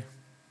today?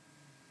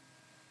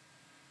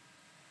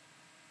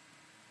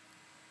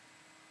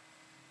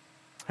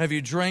 Have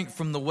you drank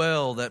from the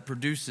well that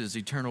produces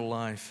eternal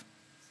life?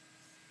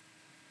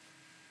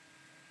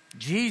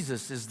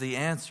 Jesus is the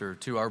answer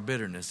to our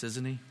bitterness,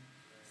 isn't he?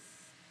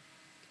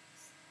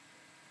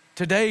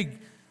 Today,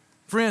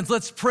 friends,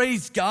 let's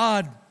praise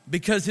God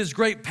because his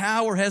great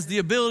power has the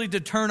ability to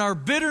turn our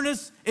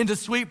bitterness into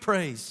sweet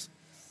praise.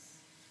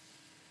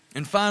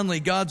 And finally,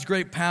 God's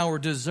great power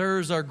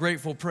deserves our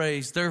grateful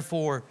praise.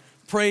 Therefore,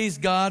 praise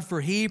God,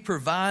 for he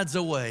provides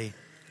a way.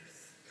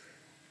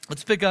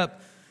 Let's pick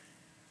up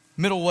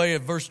middle way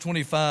of verse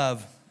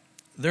 25.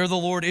 There the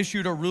Lord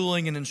issued a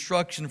ruling and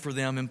instruction for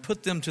them and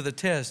put them to the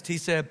test. He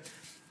said,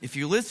 if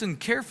you listen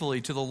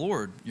carefully to the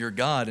Lord your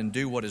God and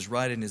do what is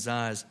right in his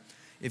eyes,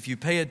 if you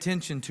pay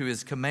attention to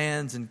his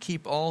commands and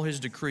keep all his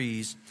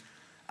decrees,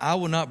 I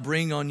will not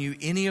bring on you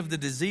any of the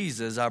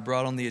diseases I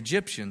brought on the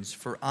Egyptians,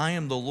 for I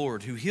am the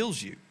Lord who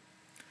heals you.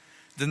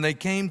 Then they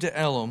came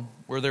to Elim,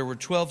 where there were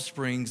 12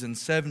 springs and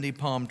 70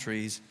 palm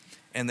trees,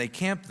 and they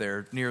camped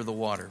there near the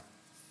water.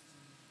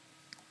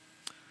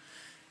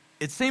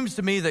 It seems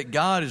to me that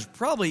God is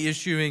probably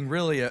issuing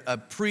really a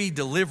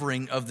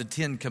pre-delivering of the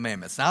 10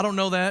 Commandments. Now, I don't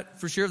know that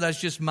for sure. That's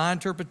just my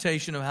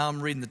interpretation of how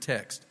I'm reading the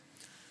text.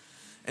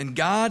 And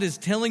God is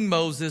telling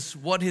Moses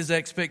what his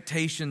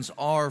expectations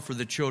are for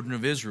the children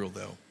of Israel,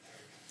 though.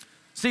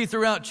 See,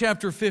 throughout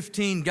chapter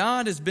 15,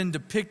 God has been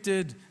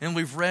depicted, and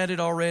we've read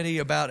it already,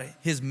 about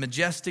his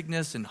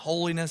majesticness and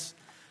holiness,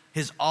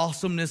 his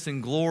awesomeness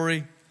and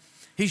glory.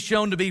 He's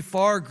shown to be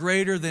far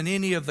greater than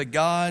any of the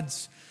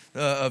gods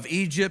of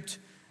Egypt,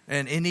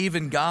 and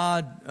even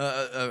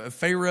God,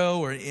 Pharaoh,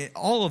 or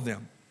all of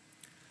them.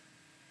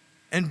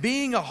 And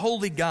being a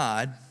holy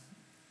God,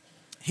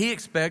 he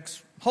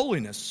expects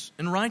holiness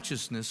and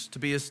righteousness to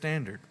be his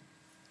standard.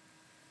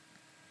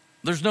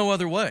 There's no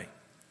other way.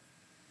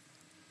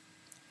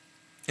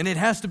 And it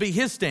has to be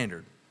his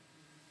standard.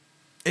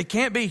 It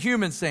can't be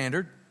human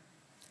standard.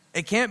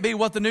 It can't be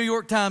what the New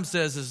York Times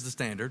says is the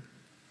standard.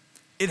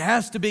 It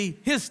has to be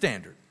his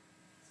standard.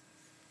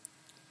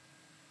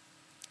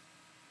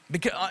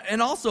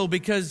 And also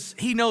because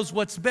he knows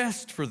what's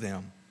best for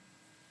them.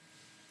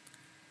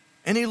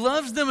 And he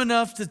loves them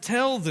enough to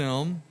tell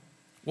them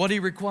what he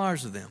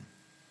requires of them.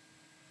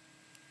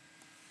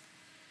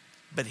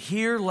 But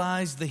here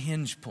lies the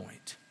hinge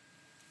point.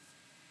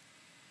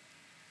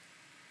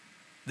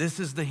 This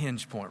is the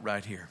hinge point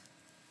right here.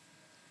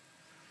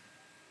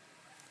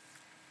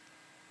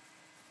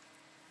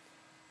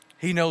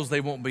 He knows they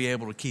won't be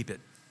able to keep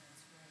it.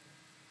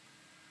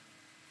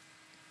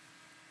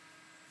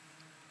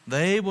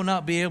 They will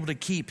not be able to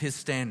keep his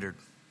standard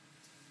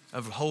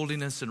of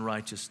holiness and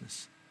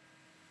righteousness.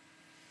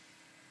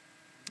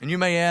 And you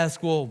may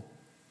ask, well,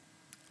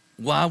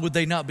 why would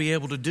they not be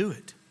able to do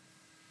it?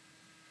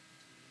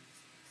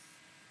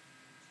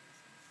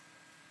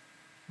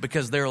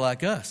 Because they're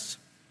like us.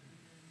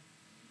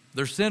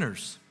 They're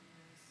sinners.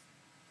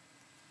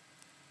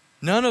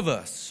 None of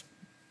us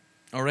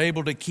are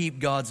able to keep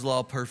God's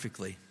law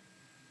perfectly.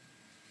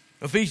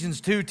 Ephesians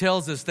 2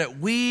 tells us that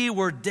we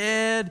were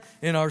dead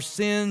in our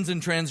sins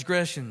and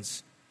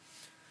transgressions.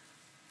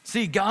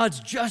 See, God's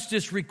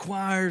justice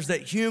requires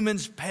that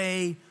humans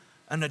pay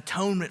an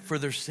atonement for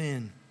their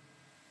sin.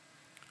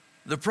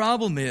 The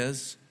problem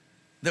is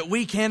that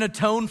we can't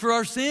atone for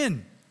our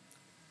sin.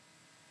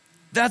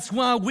 That's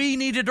why we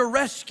needed a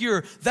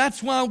rescuer.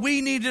 That's why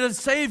we needed a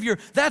Savior.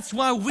 That's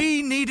why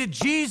we needed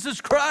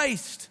Jesus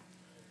Christ.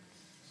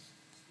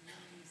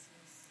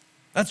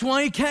 That's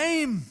why he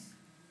came.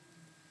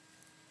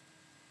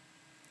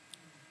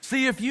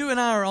 See, if you and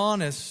I are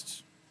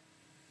honest,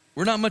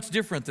 we're not much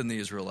different than the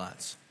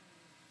Israelites.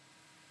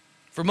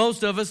 For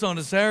most of us on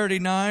a Saturday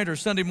night or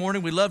Sunday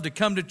morning, we love to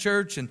come to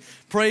church and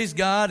praise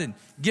God and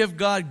give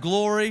God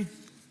glory.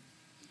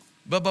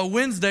 But by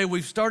Wednesday,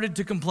 we've started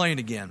to complain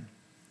again.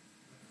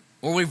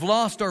 Or we've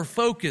lost our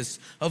focus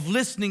of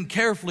listening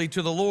carefully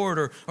to the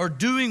Lord or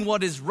doing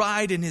what is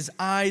right in his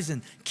eyes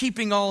and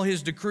keeping all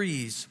his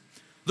decrees.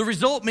 The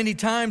result many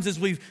times is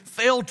we've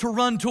failed to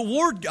run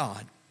toward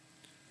God.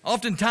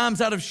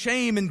 Oftentimes out of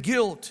shame and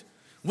guilt,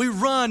 we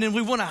run and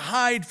we want to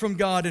hide from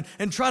God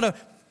and try to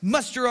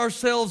muster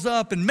ourselves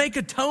up and make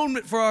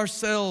atonement for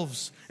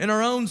ourselves in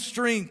our own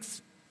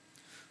strength.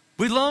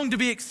 We long to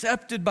be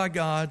accepted by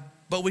God,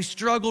 but we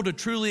struggle to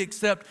truly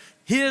accept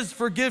his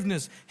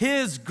forgiveness,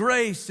 his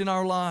grace in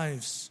our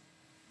lives.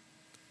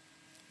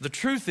 The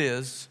truth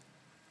is,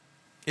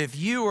 if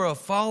you are a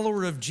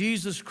follower of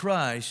Jesus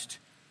Christ,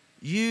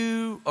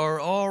 you are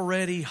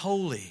already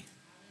holy.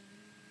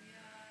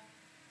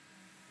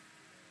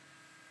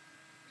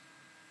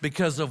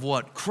 Because of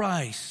what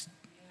Christ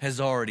has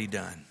already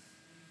done.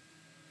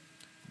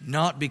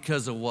 Not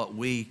because of what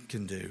we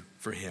can do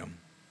for him.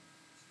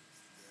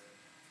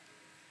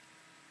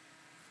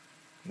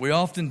 We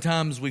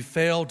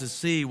fail to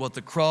see what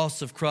the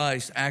cross of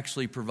Christ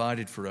actually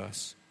provided for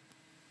us.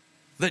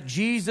 That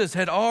Jesus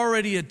had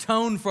already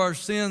atoned for our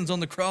sins on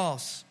the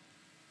cross.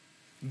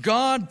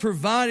 God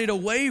provided a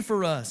way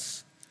for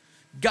us.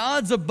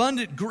 God's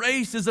abundant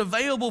grace is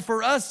available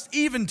for us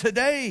even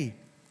today.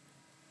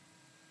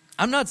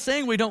 I'm not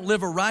saying we don't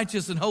live a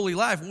righteous and holy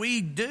life. We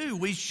do.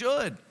 We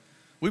should.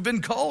 We've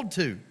been called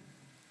to.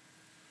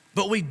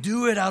 but we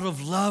do it out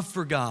of love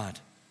for God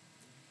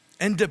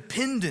and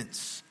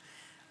dependence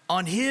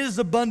on His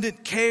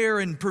abundant care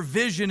and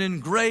provision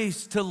and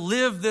grace to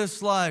live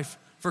this life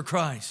for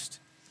Christ.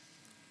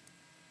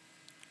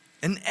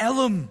 And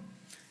Elim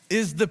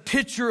is the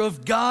picture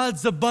of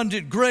God's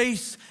abundant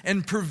grace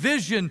and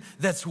provision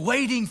that's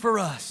waiting for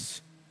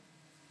us.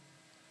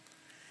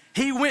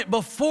 He went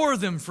before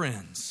them,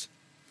 friends.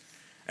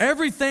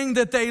 Everything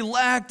that they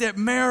lacked at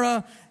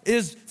Marah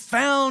is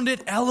found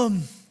at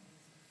Elim.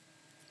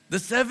 The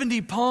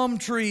 70 palm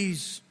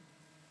trees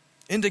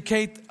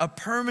indicate a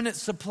permanent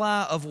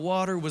supply of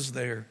water was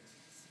there,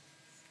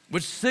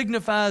 which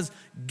signifies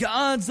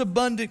God's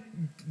abundant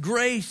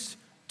grace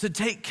to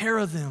take care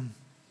of them.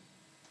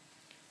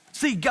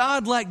 See,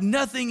 God lacked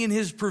nothing in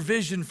His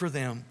provision for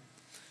them.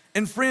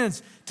 And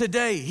friends,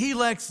 today, He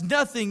lacks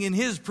nothing in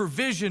His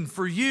provision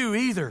for you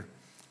either.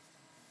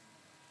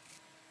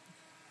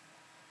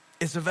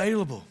 It's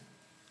available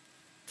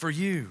for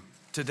you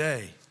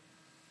today.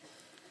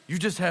 You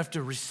just have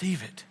to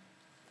receive it,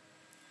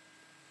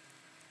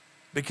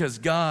 because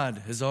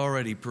God has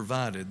already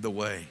provided the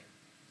way.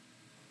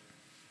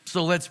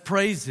 So let's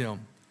praise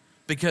Him,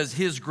 because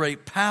His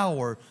great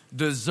power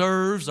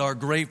deserves our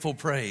grateful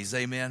praise.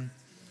 Amen.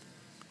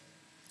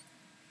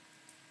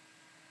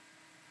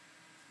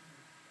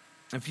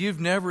 If you've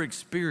never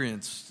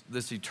experienced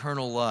this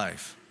eternal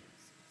life,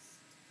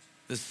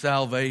 this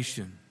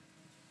salvation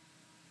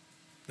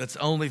that's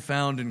only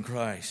found in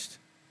Christ,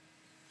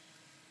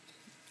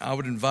 I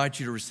would invite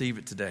you to receive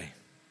it today.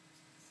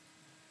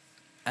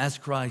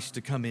 Ask Christ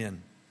to come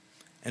in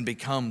and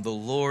become the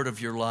Lord of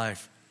your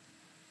life.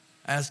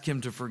 Ask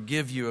Him to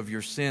forgive you of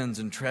your sins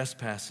and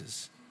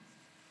trespasses.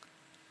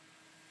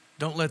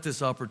 Don't let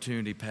this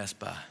opportunity pass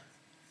by.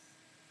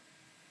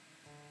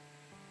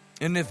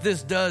 And if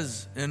this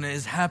does and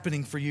is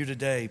happening for you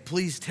today,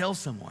 please tell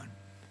someone.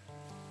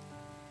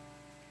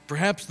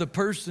 Perhaps the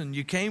person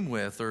you came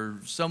with, or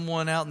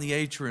someone out in the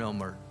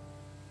atrium, or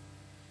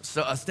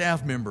a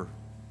staff member,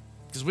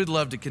 because we'd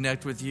love to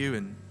connect with you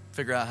and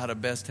figure out how to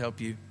best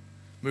help you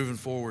moving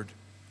forward.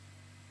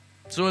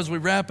 So as we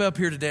wrap up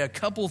here today, a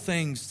couple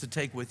things to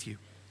take with you.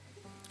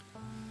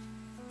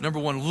 Number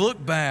one,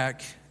 look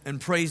back and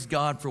praise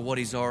God for what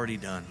He's already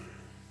done.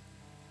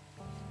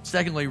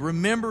 Secondly,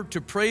 remember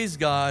to praise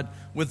God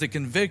with the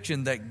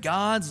conviction that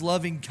God's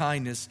loving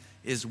kindness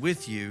is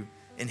with you,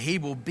 and He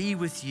will be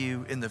with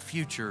you in the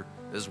future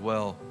as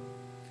well.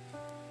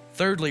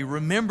 Thirdly,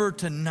 remember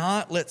to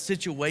not let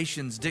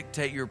situations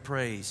dictate your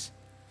praise.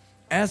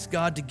 Ask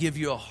God to give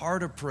you a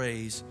heart of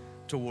praise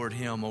toward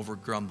Him over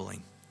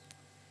grumbling.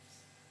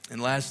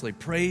 And lastly,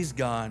 praise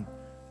God,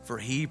 for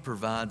He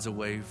provides a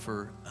way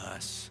for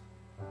us.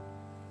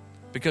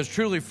 Because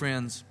truly,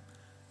 friends,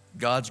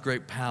 God's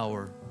great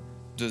power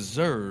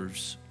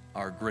deserves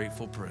our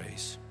grateful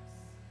praise.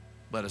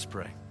 Let us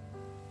pray.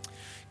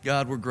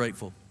 God, we're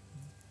grateful.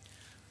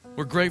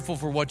 We're grateful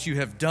for what You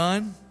have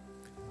done.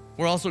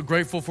 We're also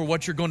grateful for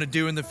what You're going to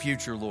do in the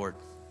future, Lord.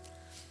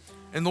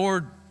 And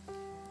Lord,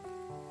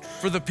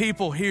 for the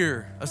people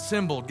here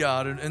assembled,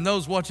 God, and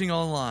those watching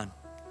online,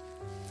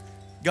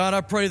 God,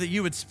 I pray that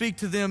You would speak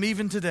to them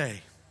even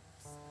today.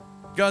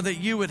 God, that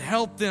You would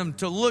help them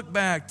to look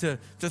back, to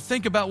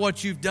think about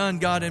what You've done,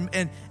 God,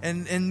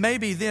 and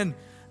maybe then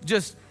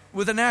just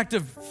with an act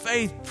of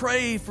faith,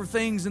 pray for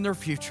things in their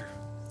future.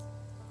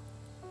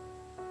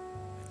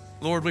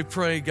 Lord, we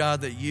pray,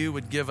 God, that You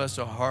would give us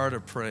a heart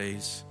of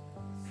praise,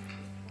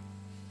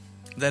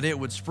 that it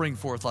would spring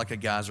forth like a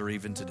geyser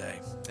even today.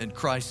 In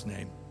Christ's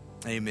name,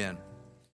 amen.